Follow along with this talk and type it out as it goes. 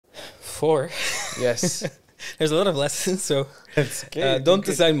before, Yes. there's a lot of lessons. So don't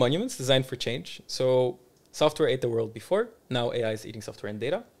design monuments, design for change. So software ate the world before. Now AI is eating software and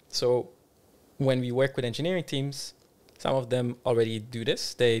data. So when we work with engineering teams, some of them already do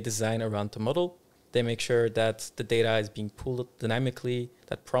this. They design around the model. They make sure that the data is being pulled dynamically,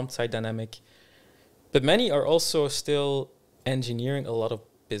 that prompts are dynamic. But many are also still engineering a lot of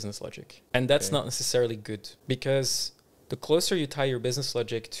business logic. And that's not necessarily good, because the closer you tie your business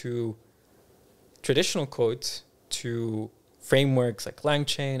logic to traditional code, to frameworks like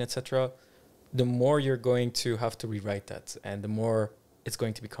LangChain, etc., the more you're going to have to rewrite that, and the more it's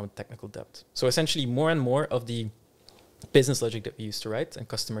going to become technical debt. So essentially, more and more of the business logic that we used to write, and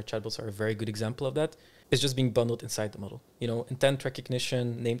customer chatbots are a very good example of that, is just being bundled inside the model. You know, intent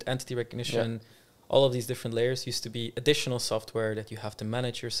recognition, named entity recognition, all of these different layers used to be additional software that you have to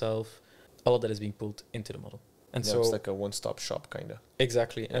manage yourself. All of that is being pulled into the model. And so it's like a one-stop shop kind of.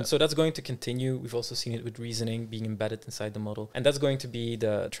 Exactly. And so that's going to continue. We've also seen it with reasoning being embedded inside the model. And that's going to be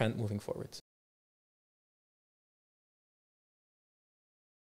the trend moving forward.